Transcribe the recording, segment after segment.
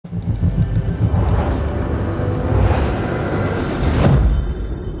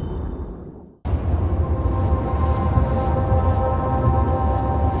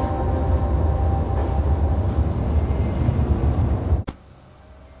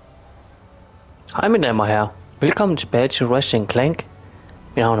Hej mine damer og herrer, velkommen tilbage til Ratchet Clank.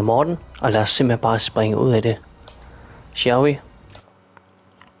 Mit navn er Morten, og lad os simpelthen bare springe ud af det. Shall we?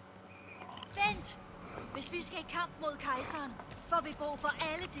 Vent! Hvis vi skal i kamp mod kejseren, får vi brug for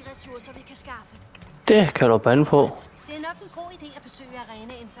alle de ressourcer, vi kan skaffe. Det kan du bande på. Det er nok en god idé at besøge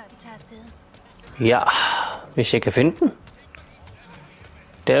arenaen, før vi tager afsted. Ja, hvis jeg kan finde den.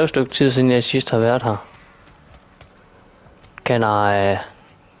 Det er jo et stykke tid siden jeg sidst har været her. Kan jeg...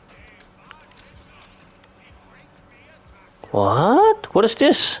 What? What is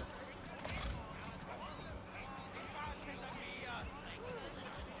this?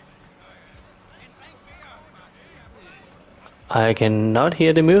 I cannot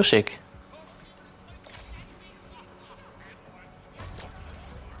hear the music.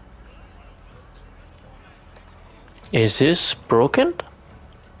 Is this broken?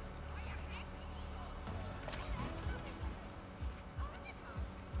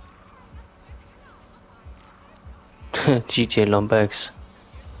 GJ Lombax.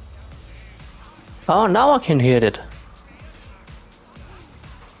 Oh, now I can hear it.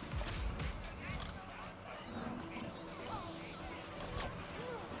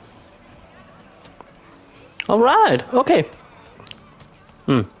 Alright, okay.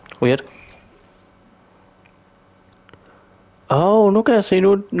 Weird. Oh, nu kan jeg se,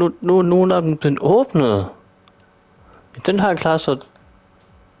 nu er den blevet åbnet. Den har jeg klaret, så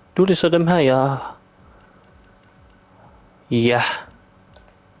nu er det så dem her, jeg... Ja.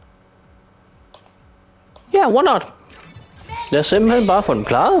 Ja, why not? Lad os simpelthen bare få den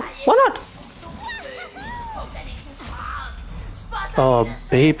klaret. Why not? Oh,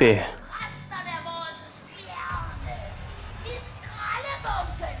 baby.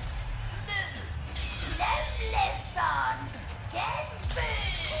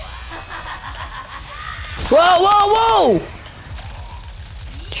 Whoa, whoa, whoa!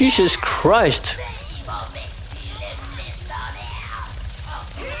 Jesus Christ!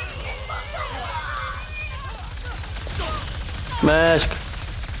 Mask!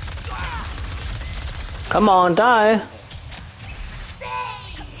 Come on, die!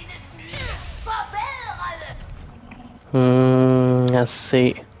 Lad os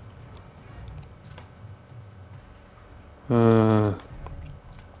se.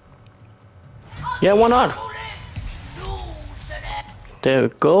 Yeah, why not? There we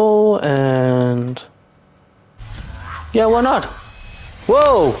go, and... Yeah, why not?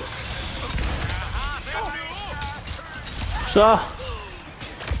 Whoa! Så.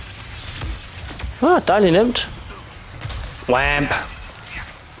 Dejligt nemt. Wham!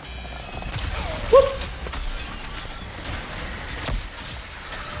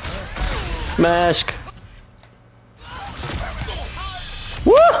 Mask!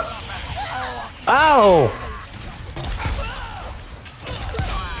 Woo! Ow!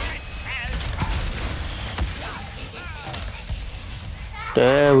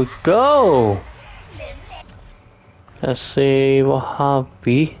 There we go! Lad os se, hvor har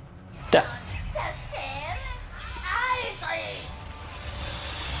vi? Der!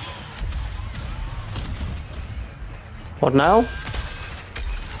 What now?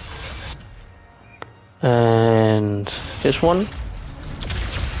 And this one.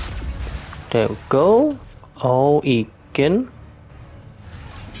 There we go. Og igen.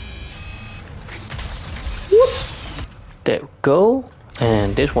 Whoop. There we go.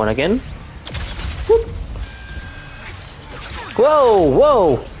 And this one again. Whoop. Whoa,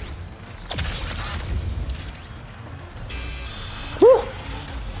 whoa. Woo.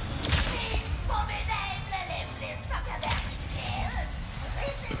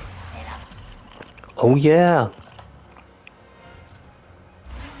 Oh yeah.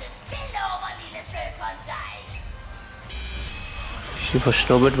 Så får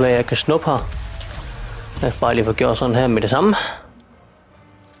snuppet, hvad jeg kan snuppe her. Jeg skal bare lige få gjort sådan her med det samme.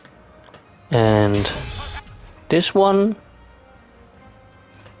 And this one.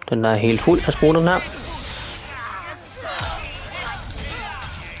 Den er helt fuld af spruteren her.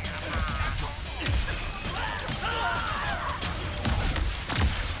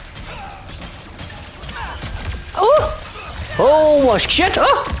 Oh, shit!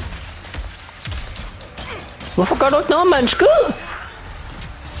 Hvorfor gør du ikke noget, mand? Skyd!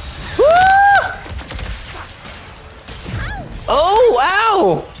 Oh,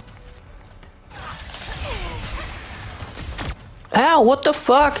 ow! Ow, what the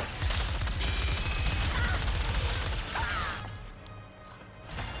fuck?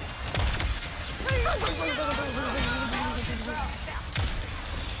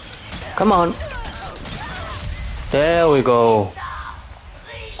 Come on. There we go.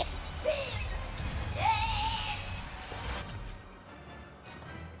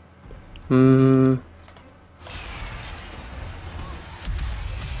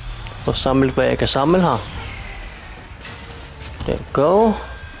 Og samle, hvad jeg kan samle her. There we go.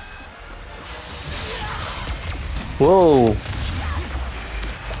 Wow.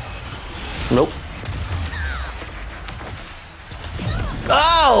 Nope.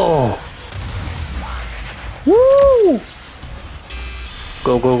 Oh! Woo!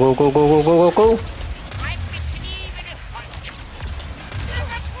 Go, go, go, go, go, go, go, go, go.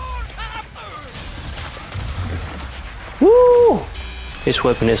 Woo! This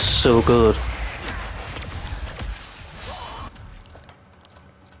weapon is so good.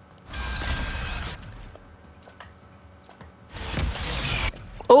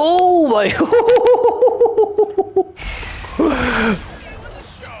 Oh my!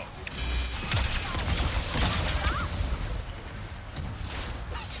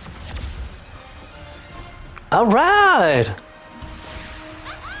 All right.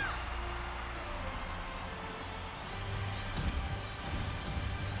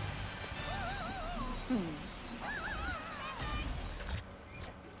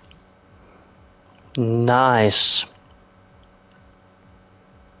 Nice.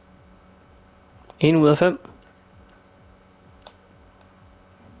 1 ud af 5.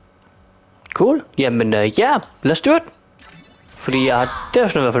 Cool. Jamen, ja, lad os do it. Fordi jeg har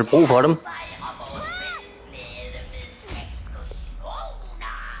definitivt i hvert fald brug for dem.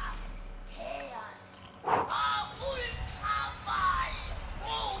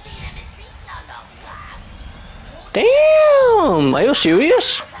 Damn, are you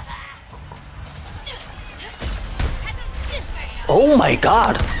serious? Oh my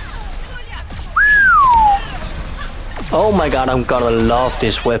god. Oh my god, I'm gonna love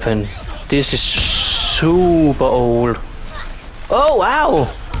this weapon. This is super old. Oh wow.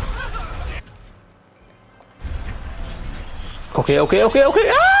 Okay, okay, okay,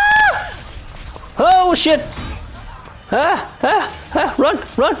 okay. Ah! Oh shit. Run,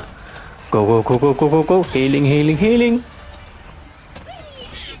 run. Go, go, go, go, go, go, go. Healing, healing, healing.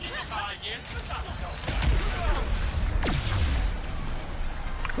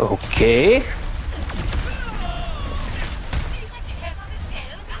 Okay.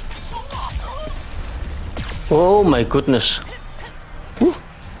 Oh my goodness. Woo.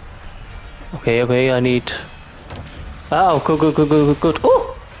 Okay, okay, I need... Oh, good, good, good, good, good, good.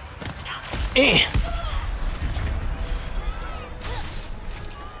 Oh! Eh.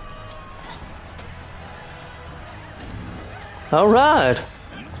 Alright.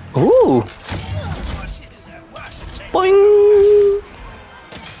 Ooh. Boing!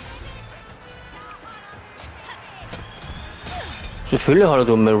 Selvfølgelig holder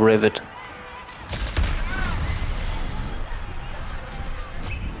du med Rivet.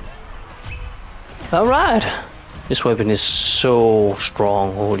 Alright. This weapon is so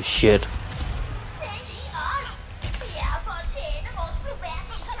strong, holy shit.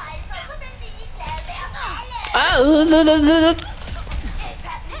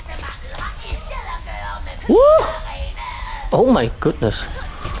 Woo! Oh my goodness.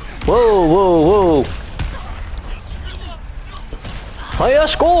 Whoa, whoa, whoa. Higher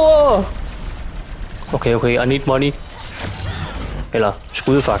score! Okay, okay, I need money. Eller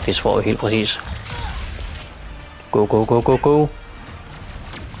skud faktisk, for at være helt præcis. Go, go, go, go, go.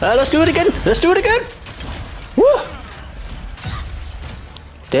 Let's do it again! Let's do it again! Woo!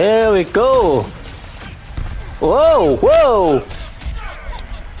 There we go! Whoa, whoa!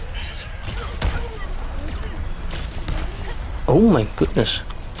 Oh my goodness.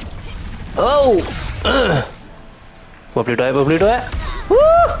 Oh! Hvor blev du af? Hvor blev du af? Woo!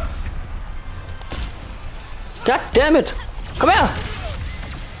 God damn it! Kom her!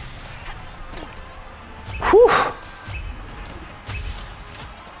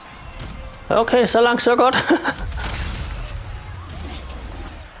 Okay, så langt, så godt.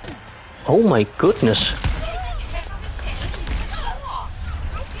 Oh my goodness.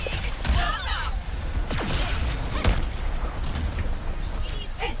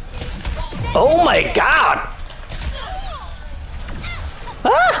 Oh my god!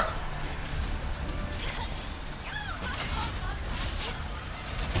 Ah!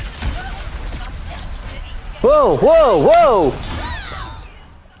 Whoa, whoa, whoa!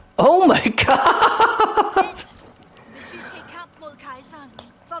 Oh my god! Hvis vi skal i kamp mod kejseren,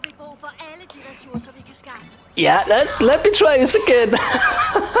 får vi brug for alle de ressourcer, vi kan skaffe. Yeah, let me try this again.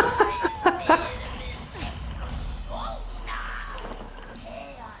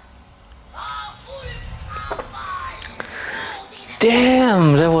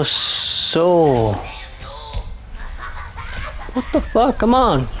 Damn, that was so... What the fuck? Come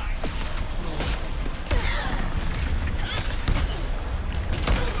on.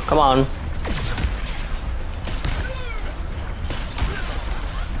 Come on.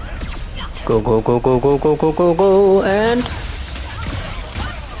 Go, go, go, go, go, go, go, go, go, and...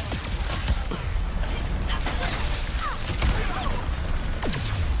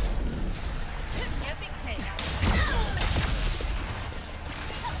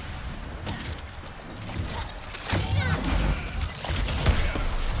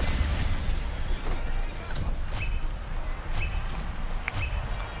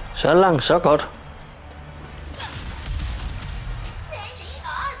 Så langt, så godt.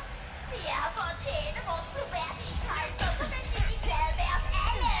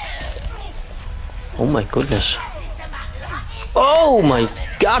 Oh my goodness. Oh my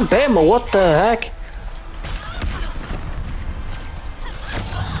god damn, what the heck?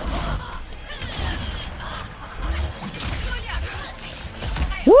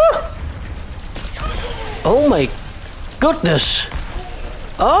 Woo! Oh my goodness.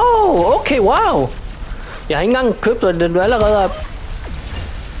 Oh, okay, wow. Jeg har ikke engang købt den, den allerede er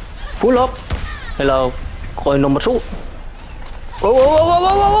fuld op. Eller grøn nummer 2. Wow, wow, wow,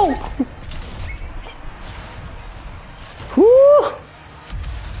 wow, wow, wow.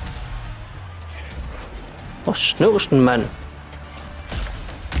 Hvor snøvsen, mand.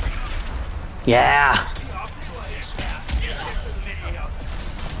 Ja.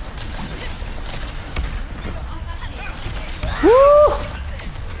 Woo!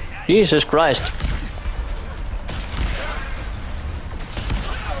 Jesus Christ.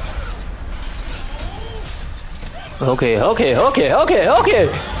 Okay, okay, okay, okay, okay.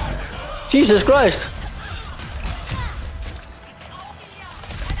 Jesus Christ.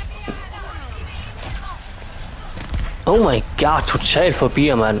 Oh my god, totalt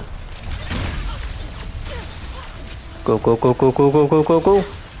forbi, mand. Go, go, go, go, go, go, go, go, go.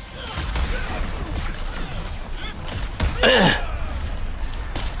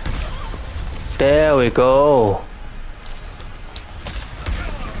 There we go.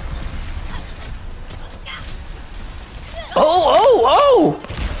 Oh, oh, oh!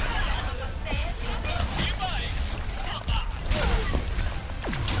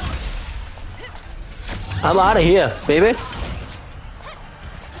 I'm out of here, baby.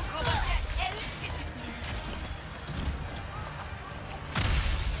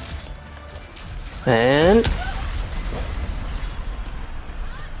 And...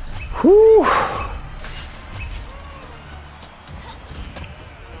 Whew.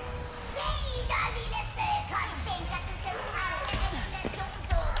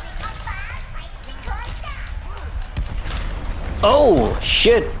 Oh,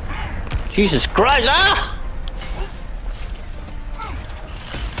 shit. Jesus Christ, ah!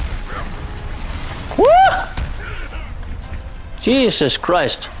 Woo! Jesus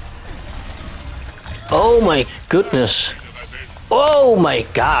Christ. Oh my goodness. Oh my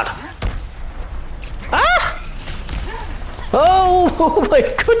god. Ah! Oh my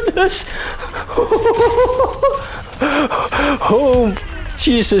goodness. Oh,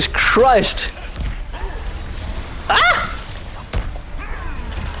 Jesus Christ. Ah!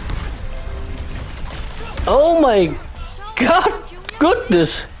 Oh my god,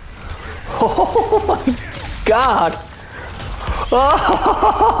 goodness. Oh my god.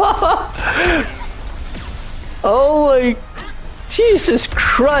 Oh my Jesus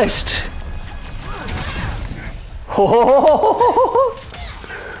Christ. Oh.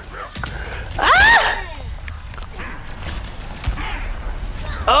 Ah!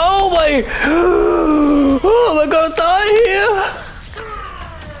 Oh my. Oh, am I gonna die here?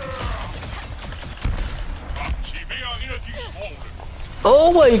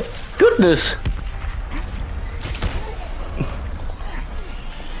 Oh my goodness!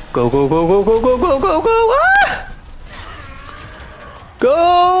 Go, go, go, go, go, go, go, go, go! Ah!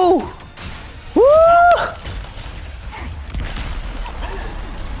 Go! Woo!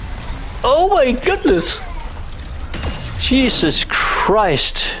 Oh my goodness! Jesus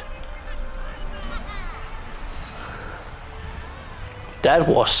Christ! That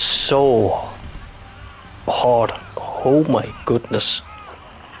was so hard. Oh my goodness.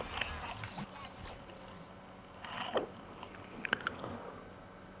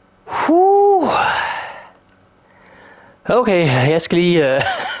 Okay, jeg skal lige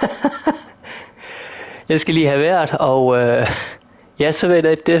jeg skal lige have været, og ja, så vil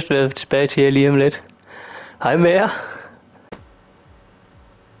jeg det tilbage til jer lige om lidt. Hej med jer.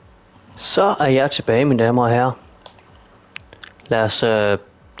 Så er jeg tilbage, mine damer og herrer. Lad os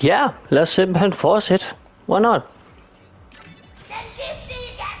lad os simpelthen fortsætte. Why not?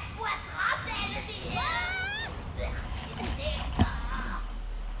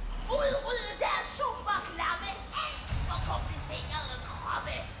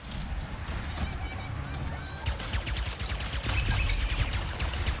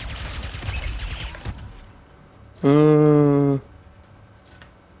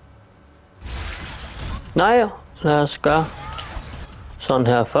 Nej, lad os gøre sådan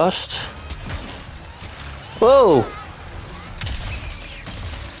her først. Wow!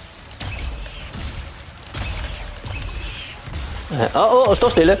 Stå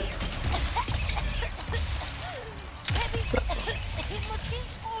stille. Måske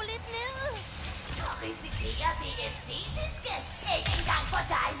skrue lidt ned. Så risikerer det æstetiske. Ikke engang for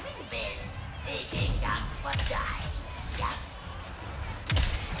dig, min ven. Ikke engang for dig. Ja.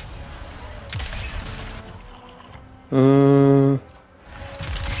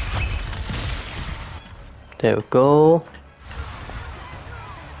 There we go.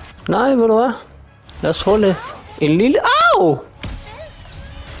 Nej, ved du hvad? Lad os holde en lille... Au!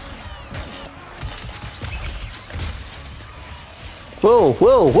 Wow,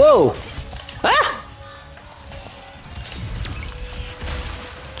 wow, wow! Ah!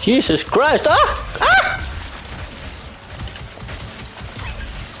 Jesus Christ! Ah! Ah!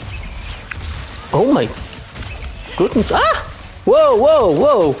 Oh my goodness! Ah! Whoa, whoa,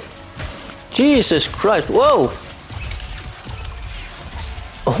 whoa! Jesus Christ! Whoa!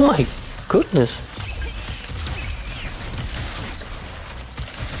 Oh my goodness!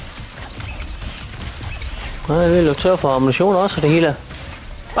 Nej, jeg vil jo tør for ammunition også og det hele.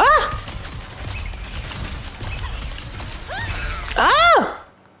 Ah! Ah!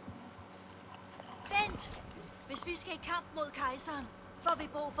 Vent! Hvis vi skal i kamp mod kejseren, får vi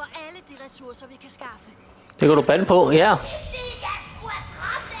brug for alle de ressourcer, vi kan skaffe. Det kan du bande på, ja. Jeg skulle have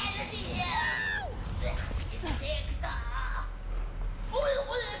dræbt alle de her insekter.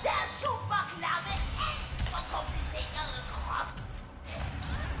 Udrydde deres superklamme, alt for komplicerede krop.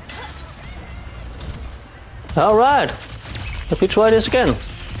 Alright. Let me try this again.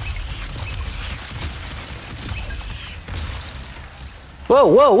 Whoa,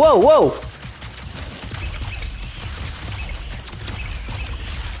 whoa, whoa, whoa!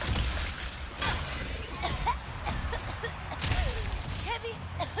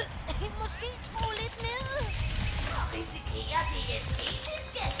 Kan vi måske skrue lidt ned? Og risikerer det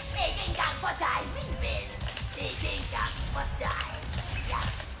æstetiske. Ikke engang for dig, min ven. Ikke engang for dig. Ja.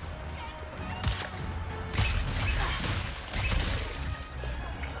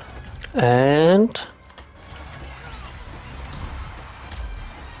 And...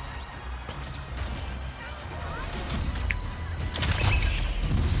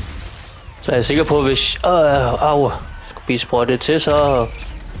 Så er jeg sikker på, at hvis skulle blive sprøjtet til, så...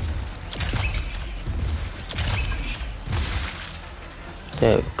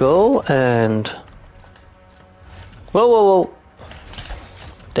 There we go, and... Whoa, whoa, whoa!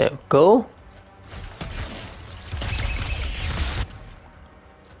 There we go.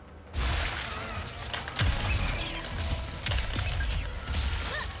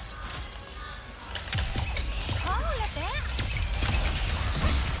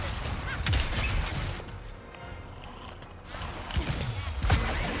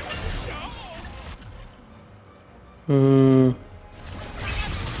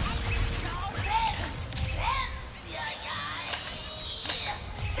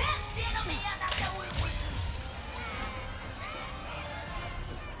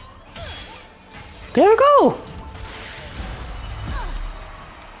 There we go.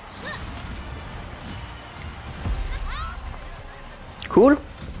 Cool.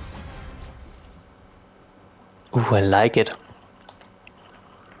 I like it.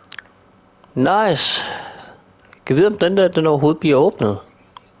 Nice. Kan vide om den overhovedet bliver åbnet?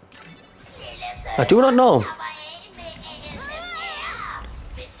 I do not know.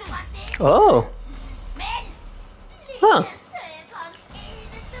 Oh. Huh.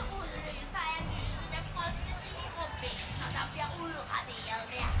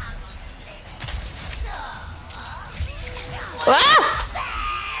 Ah!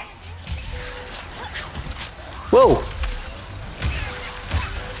 Whoa.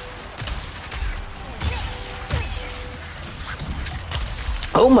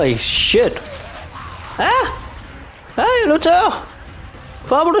 Oh my shit. Ah! Hey, nu tør.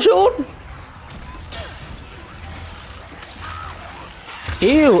 Formulation.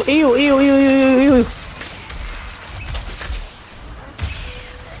 Ew, ew, ew, ew, ew, ew.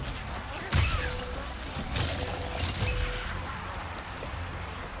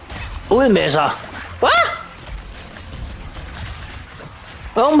 Ud med sig. Hvad?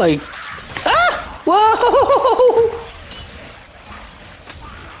 Oh my... Ah! Wow!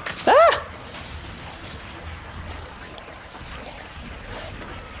 Ah!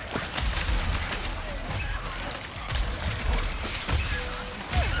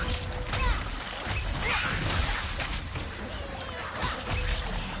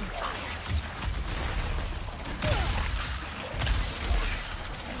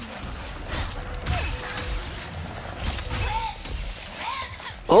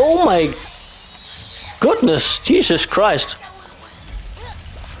 Oh my goodness, Jesus Christ.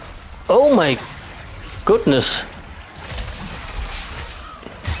 Oh my goodness.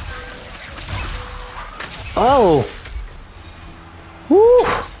 Oh. Woo.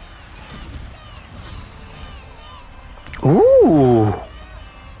 Ooh.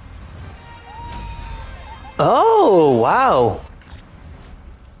 Oh, wow.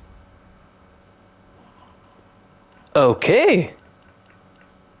 Okay.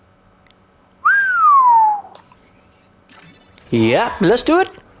 Yeah, let's do it.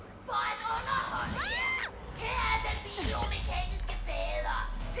 For at underholde jer. Her er den biomekaniske fader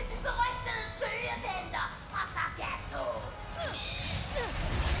til den berygtede søgeventer fra Sargasso.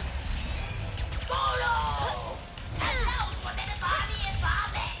 Skålo! Applaus for denne farlige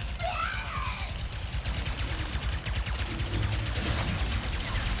farmand.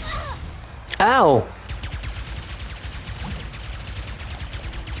 Ow.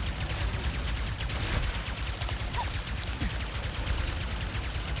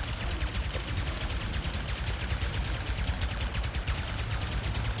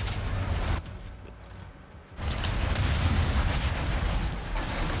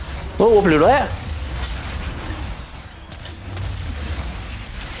 Hvor blev du af?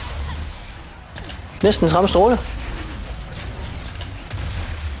 Næsten samme stråle.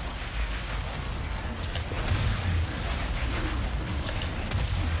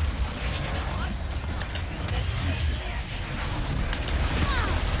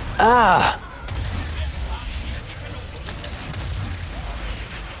 Ah.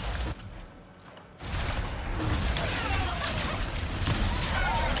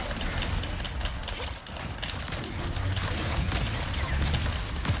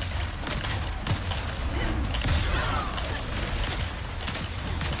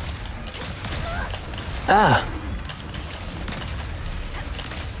 Ah.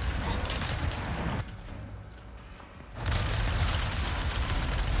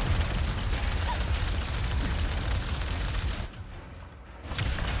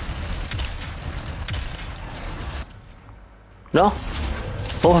 Nå.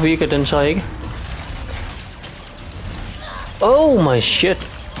 Hvorfor virker den så ikke? Oh my shit.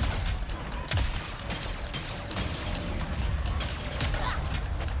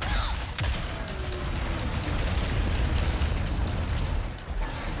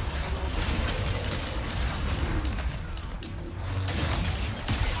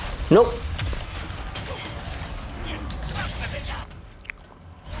 Nope.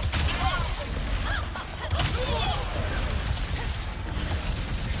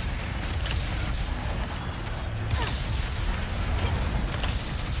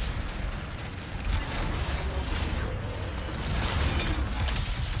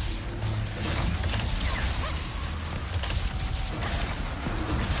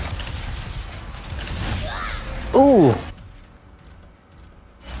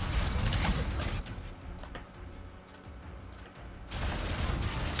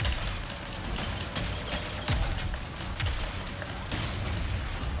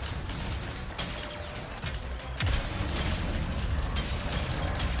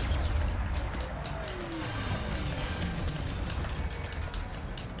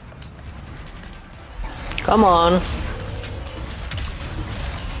 Come on.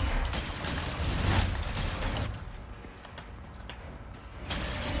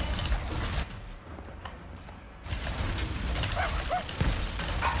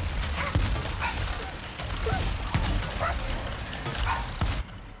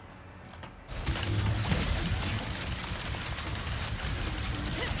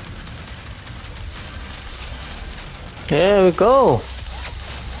 There we go.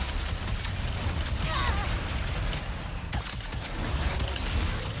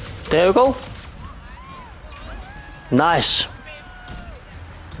 There we go. Nice.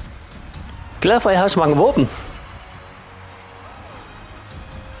 Glad for, at jeg har så mange våben.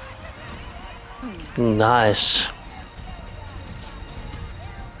 Nice.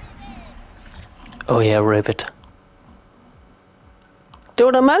 Oh yeah, Rabbit. Det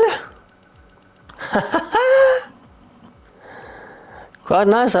var dem alle.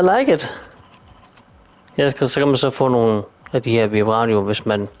 Quite nice, I like it. Så kan man så få nogle af de her vibranium,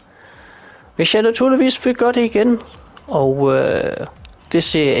 hvis jeg naturligvis vil gøre det igen. Og det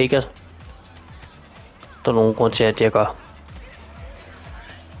ser jeg ikke, at der er nogen grund til, at jeg gør.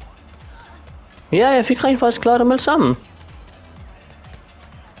 Ja, jeg fik rent faktisk klaret dem alle sammen. Tak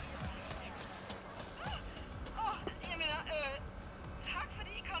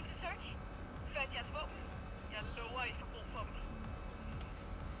fordi I kom til Cirque. Fat jeres våben. Jeg lover, I får brug for dem.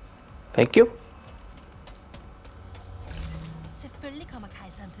 Thank you. Selvfølgelig kommer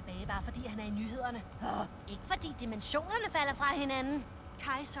kejseren tilbage, bare fordi han er i nyhederne. Ikke fordi dimensionerne falder fra hinanden.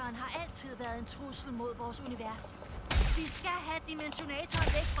 Kejseren har altid været en trussel mod vores univers. Vi skal have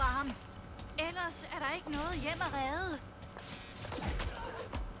dimensionatoren væk fra ham. Ellers er der ikke noget hjem at redde.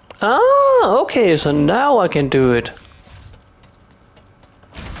 Ah, okay, so now I can do it.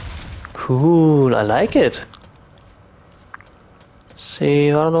 Cool, I like it.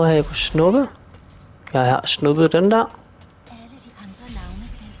 Se, var der noget her, jeg kunne snuppe? Jeg har snuppet den der. Alle de andre navne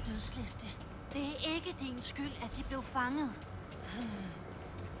på den dødsliste. Det er ikke din skyld, at de blev fanget.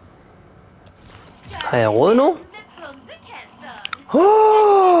 Har jeg råd nu? Med bombekasteren.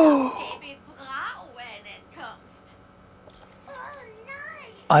 Oh! Skabe et brag af en ankomst.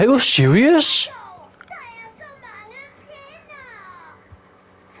 Nej. Are you serious? Der er så mange fjender.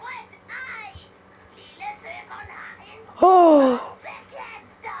 Frygt ej. Lille søkon har en Oh,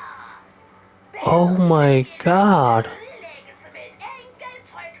 bombekaster. oh my god. Ødelæggelse med et enkelt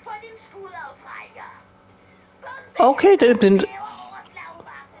tryk på din skudaftrækker. Okay, det er den. Over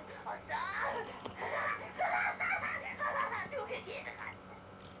slagbakken, og så... Du kan gætte resten.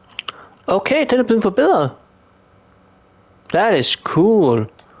 Okay, den er blevet forbedret. That is cool.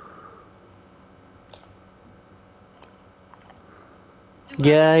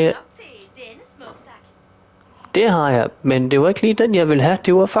 Ja, det har jeg, men det var ikke lige den, jeg ville have.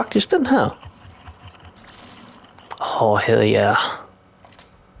 Det var faktisk den her. Havde jeg.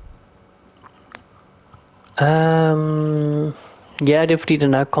 Ja, det er fordi,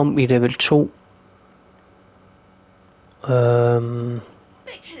 den er kommet i level 2. Beklager.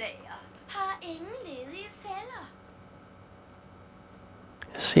 Har ingen ledige celler.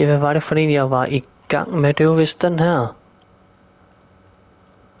 Se, hvad var det for en, jeg var i gang med? Det var vist den her.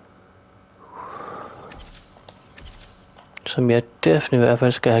 Som jeg definitivt i hvert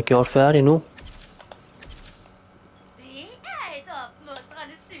fald skal have gjort færdig nu. Det er et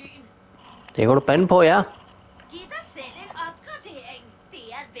opmuntrende syn. Det kan du bande på, ja. Giv dig selv en opgradering. Det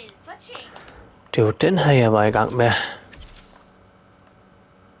er velfortjent. Det var den her, jeg var i gang med.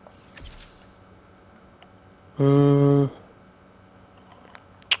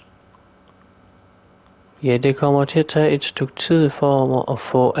 Ja, det kommer til at tage et stykke tid for mig at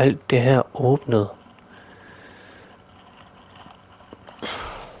få alt det her åbnet.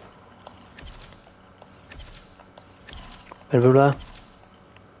 Men ved du hvad?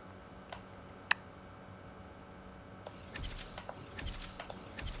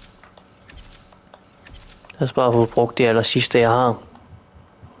 Lad os bare få brugt det aller sidste, jeg har.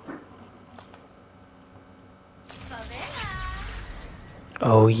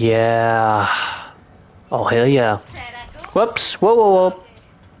 Oh yeah. Oh hell yeah. Whoops. Wow.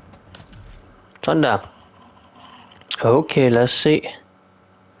 Sådan der. Okay, lad os se.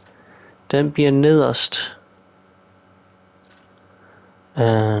 Den bliver nederst.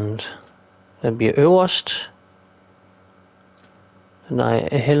 And den bliver øverst. Den har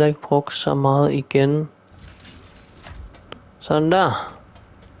jeg heller ikke brugt så meget igen. Sådan der.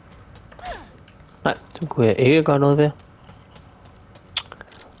 Nej, den kunne jeg ikke gøre noget ved.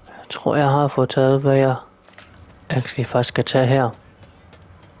 Jeg tror, jeg har fået taget, hvad jeg actually faktisk skal tage her.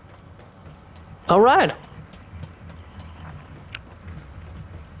 Alright.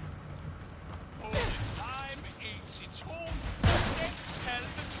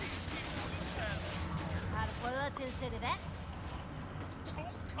 Har du prøvet at tilsætte vand?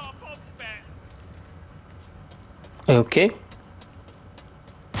 Okay.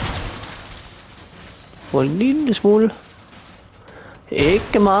 For en lille smule.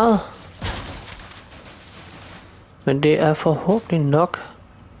 Ikke meget. Men det er forhåbentlig nok.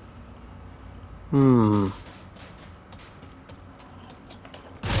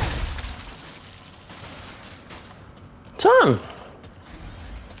 Sådan.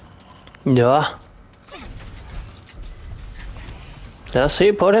 Ja. Lad os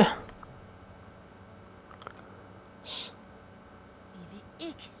se på det. Vi vil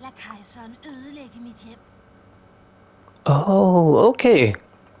ikke lade kejseren ødelægge mit hjem. Okay.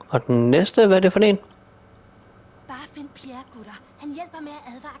 Og den næste, hvad er det for en? Bare find Pierre, gutter. Han hjælper med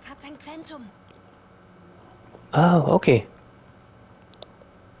at advare kaptajn Quantum. Okay.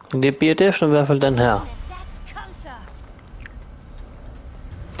 Det bliver definitivt i hvert fald den her. Kom så.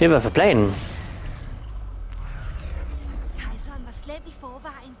 Det er i hvert fald planen. Kejseren var slem i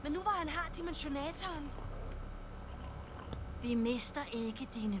forvejen, men nu hvor han har dimensionatoren. Vi mister ikke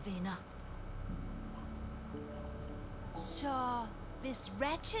dine venner. Så hvis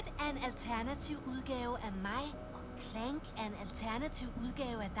Ratchet er en alternativ udgave af mig, og Clank er en alternativ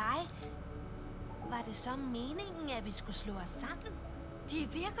udgave af dig, var det så meningen, at vi skulle slå os sammen? De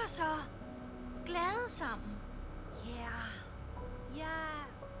virker så glade sammen. Ja, Jeg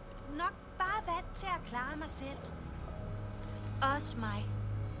er nok bare vant til at klare mig selv. Også mig.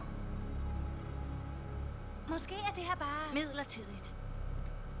 Måske er det her bare midlertidigt.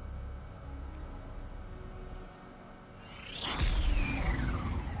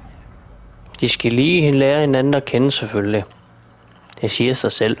 De skal lige lære hinanden at kende, selvfølgelig. Det siger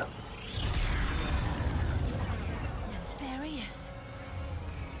sig selv.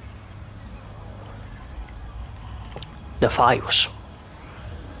 Nefarious.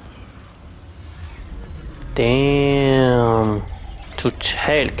 Damn.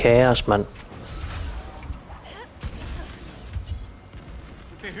 Total kaos, mand.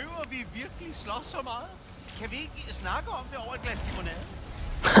 Behøver vi virkelig slås så meget? Kan vi ikke snakke om det over et glas limonade?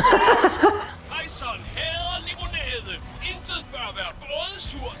 Kejseren hader limonade. Intet bør være både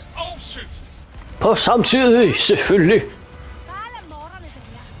surt og sødt. På samtidig, selvfølgelig. Bare lad Morterne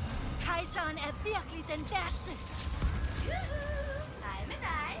være. Kejseren er virkelig den værste. Hej med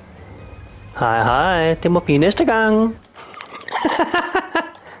dig. Hej hej, det må blive næste gang.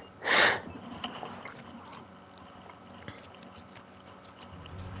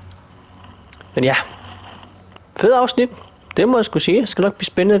 Men ja, fed afsnit. Det må jeg skulle sige. Det skal nok blive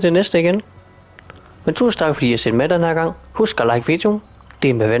spændende det næste igen. Men tusind tak fordi I har set med den her gang. Husk at like videoen,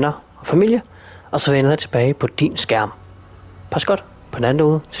 del med venner og familie, og så vender jeg tilbage på din skærm. Pas godt på den anden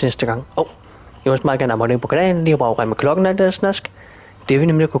ude til næste gang. Jeg vil meget gerne abonnere på kanalen, lige bare med klokken og alt det snask. Det vil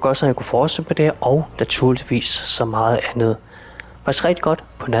nemlig kunne godt, så jeg kunne fortsætte med det, og naturligvis så meget andet. Pas rigtig godt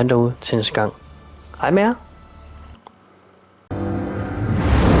på den anden ude til næste gang. Hej med jer.